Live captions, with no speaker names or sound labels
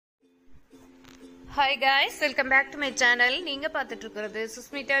Hi guys, welcome back to my channel. நீங்க பார்த்துட்டு இருக்கிறது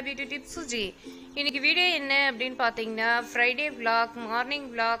சுஸ்மிதா பியூட்டி டிப்ஸ் சுஜி. இன்னைக்கு வீடியோ என்ன அப்படினு பாத்தீங்கன்னா ஃப்ரைடே vlog, மார்னிங்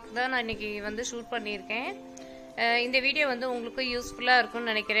vlog தான் நான் இன்னைக்கு வந்து ஷூட் பண்ணியிருக்கேன். இந்த வீடியோ வந்து உங்களுக்கு யூஸ்ஃபுல்லா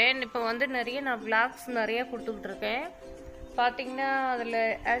இருக்கும்னு நினைக்கிறேன். இப்போ வந்து நான் vlogs நிறைய கொடுத்துட்டு இருக்கேன். பாத்தீங்கன்னா அதுல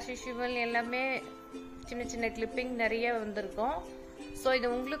as usual எல்லாமே சின்ன கிளிப்பிங் நிறைய வந்திருக்கும். சோ இது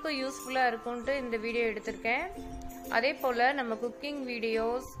உங்களுக்கு யூஸ்ஃபுல்லா இருக்கும்னு இந்த வீடியோ எடுத்திருக்கேன். அதே போல நம்ம குக்கிங்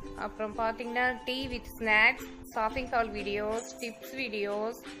வீடியோஸ் அப்புறம் பாத்தீங்கன்னா tea with snacks shopping hall videos tips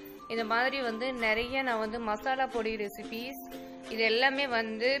videos இந்த மாதிரி வந்து நிறைய நான் வந்து மசாலா பொடி ரெசிபீஸ் இது எல்லாமே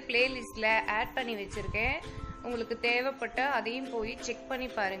வந்து பிளேலிஸ்ட்ல ஆட் பண்ணி வச்சிருக்கேன். உங்களுக்கு தேவைப்பட்ட அதையும் போய் செக் பண்ணி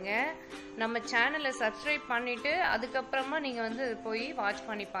பாருங்க. நம்ம சேனலை சப்ஸ்கிரைப் பண்ணிட்டு அதுக்கப்புறமா நீங்க வந்து போய் வாட்ச்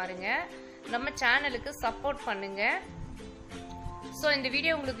பண்ணி பாருங்க. நம்ம சேனலுக்கு சப்போர்ட் பண்ணுங்க. சோ இந்த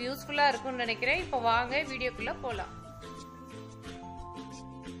வீடியோ உங்களுக்கு யூஸ்ஃபுல்லா இருக்கும்னு நினைக்கிறேன். இப்போ வாங்க வீடியோக்குள்ள போலாம்.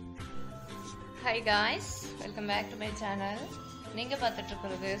 Hi guys, welcome back to my channel. நீங்க பார்த்துட்டு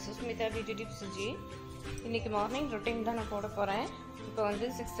இருக்கிறது சுஸ்மிதா பியூட்டி டிப்ஸ் சுஜி. இன்னைக்கு மார்னிங் ரொட்டீன் தான் நான் போட போறேன். இப்போ வந்து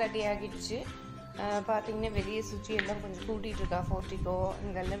 6:30 ஆகிடுச்சு. பாத்தீங்கன்னா வெளியே சுஜி எல்லாம் கொஞ்சம் கூட்டிட்டு இருக்கா. போர்ட்டிகோ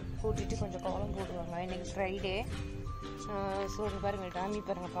இங்கெல்லாம் கூட்டிட்டு கொஞ்சம் கோலம் போடுவாங்க. இன்னைக்கு ஃப்ரைடே. ஸோ இங்க பாருங்க டாமி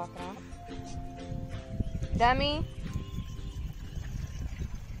பாருங்க பார்க்குறான். டாமி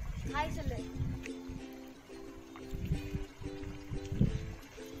ஹாய் சொல்லு.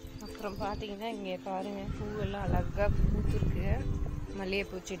 அப்புறம் பார்த்தீங்கன்னா இங்கே பாருங்க பூவெல்லாம் அழகா பூத்துருக்கு.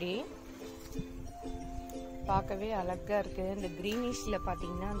 மல்லிகைப்பூ செடி பார்க்கவே அழகா இருக்கு. இந்த கிரீனிஷ்ல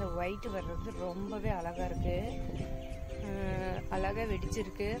பார்த்தீங்கன்னா அந்த ஒயிட் வர்றது ரொம்பவே அழகா இருக்கு. அழகா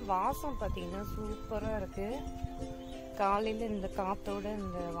வெடிச்சிருக்கு. வாசம் பார்த்தீங்கன்னா சூப்பரா இருக்கு. காலையில இந்த காத்தோட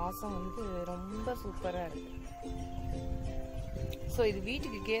இந்த வாசம் வந்து ரொம்ப சூப்பரா இருக்கு. ஸோ இது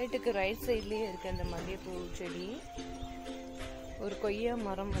வீட்டுக்கு கேட்டுக்கு ரைட் சைட்லேயே இருக்கு அந்த மல்லிகைப்பூ செடி. ஒரு கொய்யா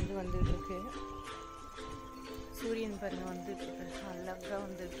மரம் வந்து வந்துட்டு இருக்கு. சூரியன் பாருங்க வந்துட்டு இருக்கு. அழகா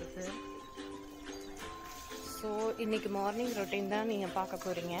வந்துட்டு இருக்கு. ஸோ இன்னைக்கு மார்னிங் ரொட்டீன் தான் நீங்க பார்க்க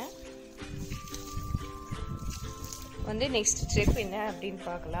போறீங்க. வந்து நெக்ஸ்ட் ஸ்டெப் என்ன அப்படின்னு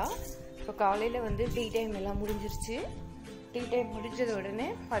பார்க்கலாம். இப்போ காலையில வந்து டீ டைம் எல்லாம் முடிஞ்சிருச்சு. டீ டைம் முடிஞ்சது உடனே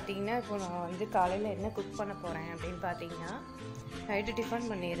பார்த்தீங்கன்னா இப்போ நான் வந்து காலையில் என்ன குக் பண்ண போகிறேன் அப்படின்னு பார்த்தீங்கன்னா நைட்டு டிஃபன்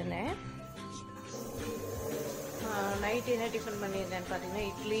பண்ணியிருந்தேன். நைட்டு என்ன டிஃபன் பண்ணியிருந்தேன்னு பார்த்தீங்கன்னா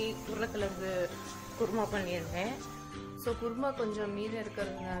இட்லி உருளைக்கிழங்கு குருமா பண்ணியிருந்தேன். ஸோ குருமா கொஞ்சம் மீதம்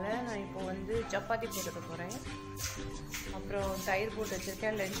இருக்கிறதுனால நான் இப்போ வந்து சப்பாத்தி போட்டுக்க போகிறேன். அப்புறம் தயிர் போட்டு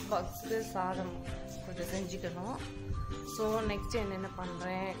வச்சுருக்கேன். லஞ்ச் பாக்ஸுக்கு சாதம் கொஞ்சம் செஞ்சுக்கணும். ஸோ நெக்ஸ்ட் என்னென்ன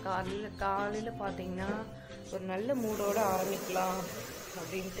பண்ணுறேன் காலையில் பார்த்தீங்கன்னா ஒரு நல்ல மூடோடு ஆரம்பிக்கலாம்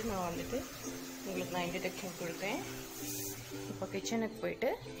அப்படின்ட்டு நான் வந்துட்டு உங்களுக்கு நான் இன்ட்ரடக்ஷன் கொடுத்தேன். இப்போ கிச்சனுக்கு போயிட்டு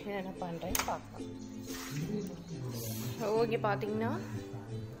என்னென்ன பண்ணுறேன்னு பார்க்கலாம். ஓகே பார்த்தீங்கன்னா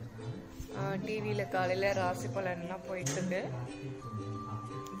டிவியில் காலையில் ராசி பலன்லாம் போயிட்டுருக்கு.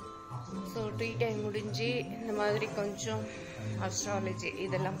 ஸோ டீ டைம் முடிஞ்சு இந்த மாதிரி கொஞ்சம் அஸ்ட்ராலஜி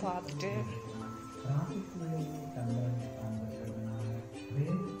இதெல்லாம் பார்த்துட்டு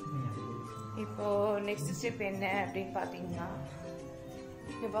இப்போ நெக்ஸ்ட் ஸ்டெப் என்ன அப்படின்னு பார்த்தீங்கன்னா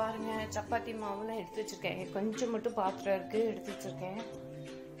இங்கே பாருங்க சப்பாத்தி மாவுலாம் எடுத்து வச்சிருக்கேன். கொஞ்சம் மட்டும் பாத்திரம் இருக்கு எடுத்து வச்சிருக்கேன்.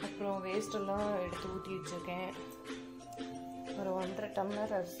 அப்புறம் வேஸ்ட் எல்லாம் எடுத்து ஊற்றி வச்சிருக்கேன். ஒரு 1.5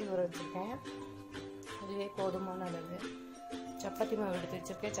 டம்ளர் அரிசி ஊற வச்சிருக்கேன். அதுவே போதுமான அளவு. சப்பாத்தி மாவு எடுத்து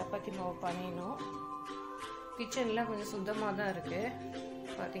வச்சிருக்கேன். சப்பாத்தி மாவு பண்ணிடணும். கிச்சன்லாம் கொஞ்சம் சுத்தமாக தான் இருக்கு.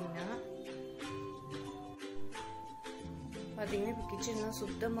 பார்த்தீங்கன்னா இப்போ கிச்சன்லாம்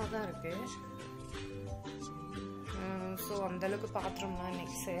சுத்தமாக தான் இருக்கு. ஸோ அந்தளவுக்கு பாத்திரம்லாம்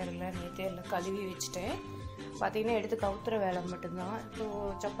இன்னைக்கு சேரலை. நேற்றே எல்லாம் கழுவி வச்சுட்டேன். பார்த்தீங்கன்னா எடுத்து கவுத்துற வேலை மட்டும்தான். ஸோ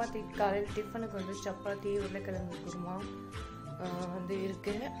சப்பாத்தி காலையில் டிஃபனுக்கு வந்து சப்பாத்தி உருளைக்கிழங்கு குருமா வந்து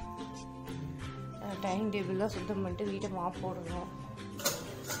இருக்குது. டைனிங் டேபிள்லாம் சுத்தம் பண்ணிட்டு வீட்டை மாப் போடணும்.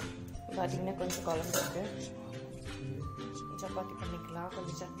 பார்த்தீங்கன்னா கொஞ்சம் குழம்பு இருக்கு. சப்பாத்தி பண்ணிக்கலாம்.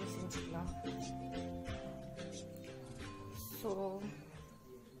 கொஞ்சம் சட்னி செஞ்சுக்கலாம். ஸோ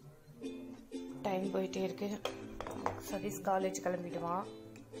டைம் போயிட்டே இருக்கு. சதீஷ் காலேஜ் கிளம்பிடுவான்.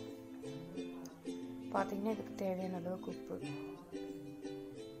 பார்த்தீங்கன்னா இதுக்கு தேவையான அளவுக்கு உப்பு.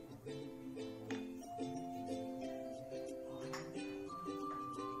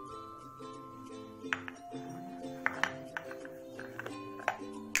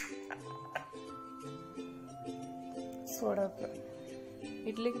 சோடா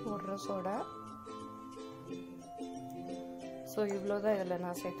இட்லிக்கு போடுற சோடா. ஸோ இவ்வளோதான் இதில்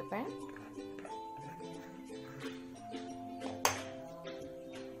நான் சேர்த்துப்பேன்.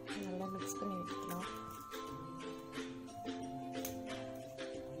 நல்லா மிக்ஸ் பண்ணி வச்சுக்கலாம்.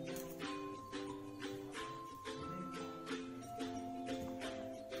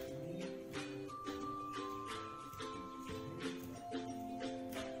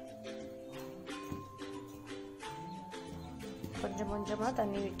 கொஞ்சம் கொஞ்சமாக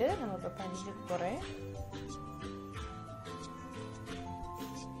தண்ணி விட்டு நம்ம இப்போ பிணைஞ்சிக்க போகிறேன்.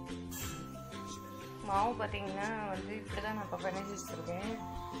 மாவு பார்த்தீங்கன்னா வந்து இப்படி தான் நான் இப்போ பிணைஞ்சி வச்சுருக்கேன்.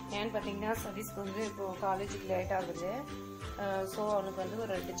 ஏன்னு பார்த்தீங்கன்னா சதீஷ்க்கு வந்து இப்போது காலேஜுக்கு லேட் ஆகுது. ஸோ அவனுக்கு வந்து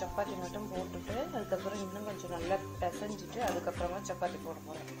ஒரு 2 சப்பாத்தி மட்டும் போட்டுட்டு அதுக்கப்புறம் இன்னும் கொஞ்சம் நல்லா பிசைஞ்சிட்டு அதுக்கப்புறமா சப்பாத்தி போட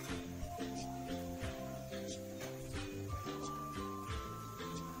போகிறேன்.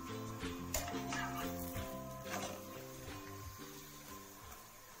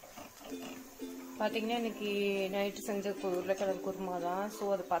 பார்த்தீங்கன்னா இன்னைக்கு நைட்டு செஞ்ச உருளைக்கிழங்கு குருமா தான். ஸோ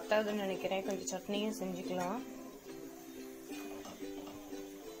அது பத்தாதுன்னு நினைக்கிறேன். கொஞ்சம் சட்னியும் செஞ்சுக்கலாம்.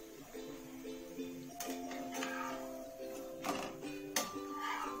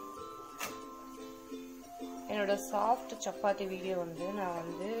 என்னோட சாஃப்ட் சப்பாத்தி வீடியோ வந்து நான்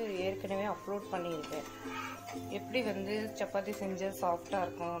வந்து ஏற்கனவே அப்லோட் பண்ணியிருக்கேன். எப்படி வந்து சப்பாத்தி செஞ்ச சாஃப்டாக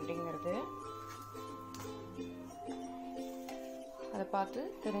இருக்கும் அப்படிங்கிறது அதை பார்த்து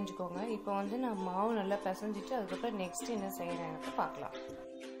தெரிஞ்சுக்கோங்க. இப்போ வந்து நான் மாவு நல்லா பிசைஞ்சிட்டு அதுக்கப்புறம் நெக்ஸ்ட் என்ன செய்யறேன்னு பார்க்கலாம்.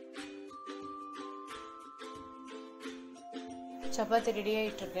 சப்பாத்தி ரெடி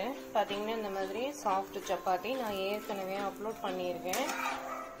ஆகிட்டு இருக்கேன். பார்த்தீங்கன்னா இந்த மாதிரி சாஃப்ட் சப்பாத்தி நான் ஏற்கனவே அப்லோட் பண்ணியிருக்கேன்.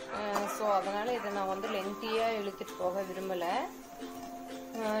 ஸோ அதனால் இதை நான் வந்து லென்த்தியாக இழுத்துட்டு போக விரும்பலை.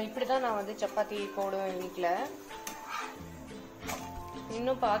 இப்படி தான் நான் வந்து சப்பாத்தி போடுவேன் வீட்டில்.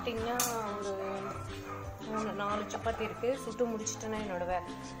 இன்னும் பார்த்தீங்கன்னா ஒரு 4 சப்பாத்தி இருக்குது. சுட்டு முடிச்சுட்டேன்னா என்னோட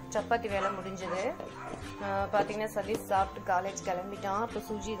சப்பாத்தி வேலை முடிஞ்சது. பார்த்தீங்கன்னா சதீஷ் சாப்பிட்டு காலேஜ் கிளம்பிட்டான். இப்போ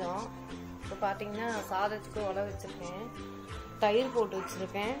சுஜி தான். இப்போ பார்த்தீங்கன்னா சாதத்துக்கு உல வச்சுருக்கேன். தயிர் போட்டு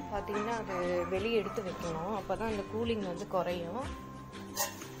வச்சுருக்கேன். பார்த்தீங்கன்னா அது வெளியே எடுத்து வைக்கணும். அப்போ தான் அந்த கூலிங் வந்து குறையும்.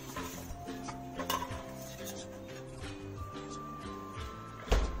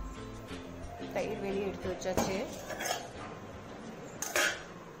 தயிர் வெளியே எடுத்து வச்சாச்சு.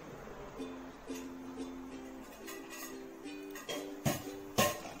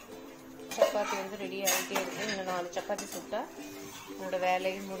 சப்பாத்தி வந்து ரெடி ஆகிட்டே இருக்கு. இன்னும் 4 சப்பாத்தி சுட்டா என்னோட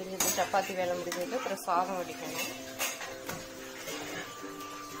வேலையும் முடிஞ்சது. சப்பாத்தி வேலை முடிஞ்சது. அப்புறம் சாதம் வடிக்கணும்.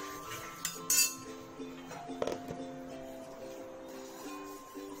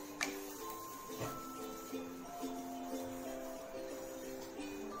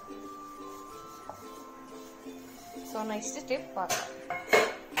 ஸோ நெக்ஸ்ட் ஸ்டெப் பார்க்கலாம்.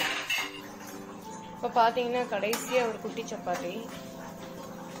 இப்போ பார்த்தீங்கன்னா கடைசியாக ஒரு குட்டி சப்பாத்தி.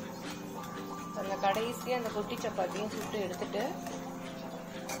 அந்த கடைசியாக அந்த குட்டி சப்பாத்தியும் சுட்டு எடுத்துட்டு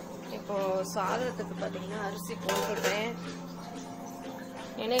இப்போது சாதத்துக்கு பார்த்தீங்கன்னா அரிசி போட்டுட்டேன்.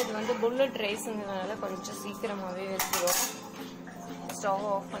 ஏன்னா இது வந்து புல்லட் ரைஸுங்கிறதுனால கொஞ்சம் சீக்கிரமாகவே வச்சுருவோம். ஸ்டவ்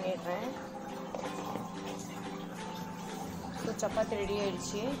ஆஃப் பண்ணிடுறேன். ஸோ சப்பாத்தி ரெடி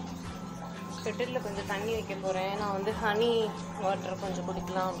ஆயிடுச்சு. கெட்டிலில் கொஞ்சம் தண்ணி வைக்க போகிறேன். நான் வந்து ஹனி வாட்டர் கொஞ்சம்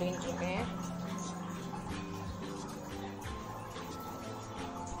குடிக்கலாம் அப்படின்ட்டு இருக்கேன்.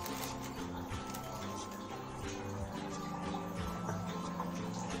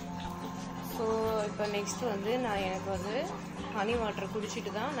 ஸோ இப்போ நெக்ஸ்ட் வந்து நான் எனக்கு வந்து ஹனி வாட்டர்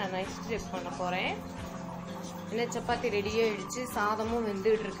குடிச்சிட்டு தான் நான் நெக்ஸ்ட் ஸ்டெப் பண்ண போகிறேன். என்ன சப்பாத்தி ரெடியாக ஆயிடுச்சு. சாதமும்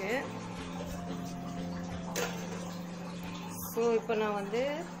வெந்துகிட்ருக்கு. ஸோ இப்போ நான் வந்து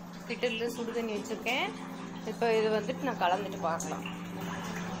கிட்டலில் சுடு தண்ணி வச்சுருக்கேன். இப்போ இது வந்துட்டு நான் கலந்துட்டு பார்க்கலாம்.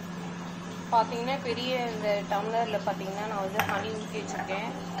 பார்த்தீங்கன்னா பெரிய இந்த டம்ளரில் பார்த்தீங்கன்னா நான் வந்து ஹனி ஊற்றி வச்சுருக்கேன்.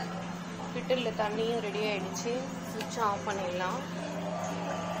 கிட்டலில் தண்ணியும் ரெடி ஆகிடுச்சு. சுவிட்ச் ஆஃப் பண்ணிடலாம்.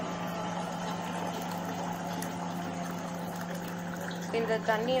 இந்த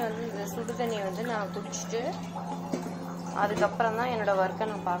தண்ணியை வந்து இந்த சுடு தண்ணியை வந்து நான் குடிச்சிட்டு அதுக்கப்புறம் தான் என்னோடய ஒர்க்கை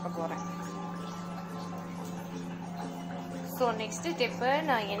நான் பார்க்க போகிறேன். ஸோ நெக்ஸ்ட் ஸ்டெப்பை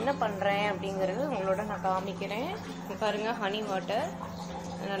நான் என்ன பண்ணுறேன் அப்படிங்கிறது உங்களோட நான் காமிக்கிறேன். பாருங்கள் ஹனி வாட்டர்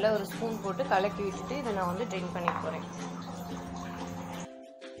நல்லா ஒரு ஸ்பூன் போட்டு கலக்கி விட்டுட்டு இதை நான் வந்து ட்ரிங்க் பண்ணி போகிறேன்.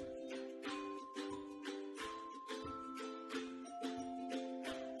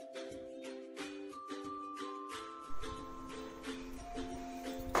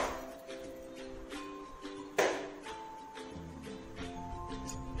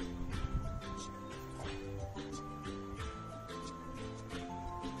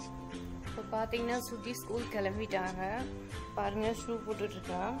 இப்போ பார்த்தீங்கன்னா சுஜி ஸ்கூல் கிளம்பிட்டாங்க. பாருங்கள் ஷூ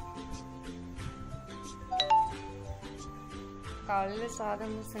போட்டுட்ருக்கா. காலையில்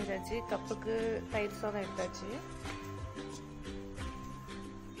சாதம் செஞ்சாச்சு. கப்புக்கு தயிர் சாதம் எடுத்தாச்சு.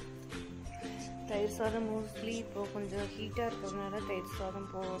 தயிர் சாதம் மோஸ்ட்லி இப்போ கொஞ்சம் ஹீட்டாக இருக்கிறதுனால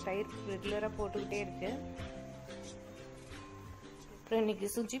தயிர் ரெகுலராக போட்டுக்கிட்டே இருக்கு. அப்புறம் இன்னைக்கு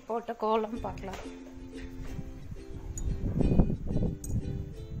சுஜி போட்ட கோலம் பார்க்கலாம்.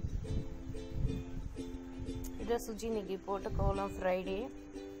 இதான் சுஜி இன்னைக்கு போட்ட கோலம். ஃப்ரைடே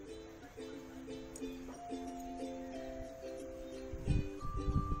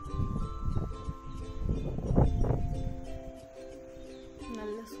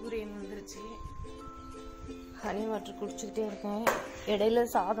சூரியன் வந்துருச்சு. ஹனி வாட்டர் குடிச்சிக்கிட்டே இருக்கேன். இடையில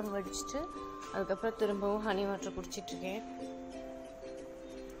சாதம் வடிச்சிட்டு அதுக்கப்புறம் திரும்பவும் ஹனி வாட்டர் குடிச்சிட்டு இருக்கேன்.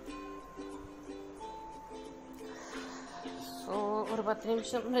 ஸோ ஒரு 10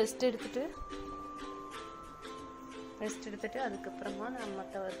 நிமிஷம் ரெஸ்ட் எடுத்துட்டு அதுக்கப்புறமா நான்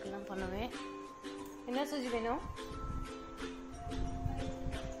மற்ற ஒர்க்கெல்லாம் பண்ணுவேன். என்ன சுஜி வேணும்?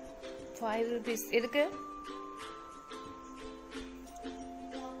 5 rupees. எதுக்கு?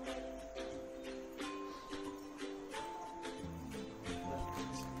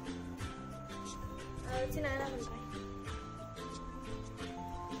 அதை வச்சு நான் என்ன பண்ணுறேன்?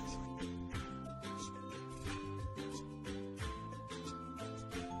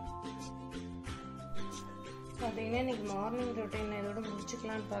 பார்த்தீங்கன்னா இன்றைக்கி மார்னிங் ரொட்டீன் இதோட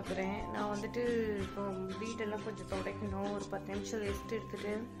முடிச்சுக்கலான்னு பார்க்குறேன். நான் வந்துட்டு இப்போ வீட்டெல்லாம் கொஞ்சம் துடைக்கணும். ஒரு 10 நிமிஷம் ரெஸ்ட்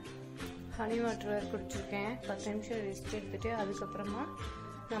எடுத்துகிட்டு ஹனி வாட்டர் குடிச்சிருக்கேன். 10 நிமிஷம் ரெஸ்ட் எடுத்துகிட்டு அதுக்கப்புறமா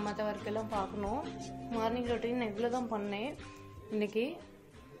நான் மற்ற ஒர்க்கெல்லாம் பார்க்கணும். மார்னிங் ரொட்டீன் நான் இவ்வளோ தான் பண்ணேன் இன்றைக்கி.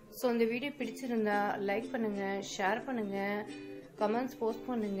 ஸோ இந்த வீடியோ பிடிச்சிருந்தா லைக் பண்ணுங்கள், ஷேர் பண்ணுங்கள், கமெண்ட்ஸ் போஸ்ட்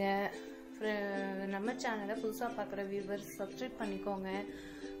பண்ணுங்கள். நம்ம சேனலை புதுசாக பார்க்குற வியூவர்ஸ் சப்ஸ்கிரைப் பண்ணிக்கோங்க.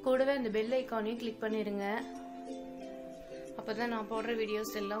 கூடவே இந்த பெல் ஐக்கானையும் கிளிக் பண்ணிடுங்க. அப்போ தான் நான் போடுற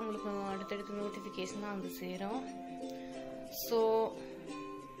வீடியோஸ் எல்லாம் உங்களுக்கு அடுத்தடுத்து நோட்டிஃபிகேஷனாக வந்து சேரும். ஸோ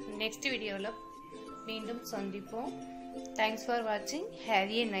நெக்ஸ்ட் வீடியோவில் மீண்டும் சந்திப்போம். தேங்க்ஸ் ஃபார் வாட்சிங்.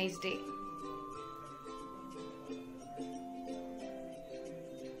 Have a nice day.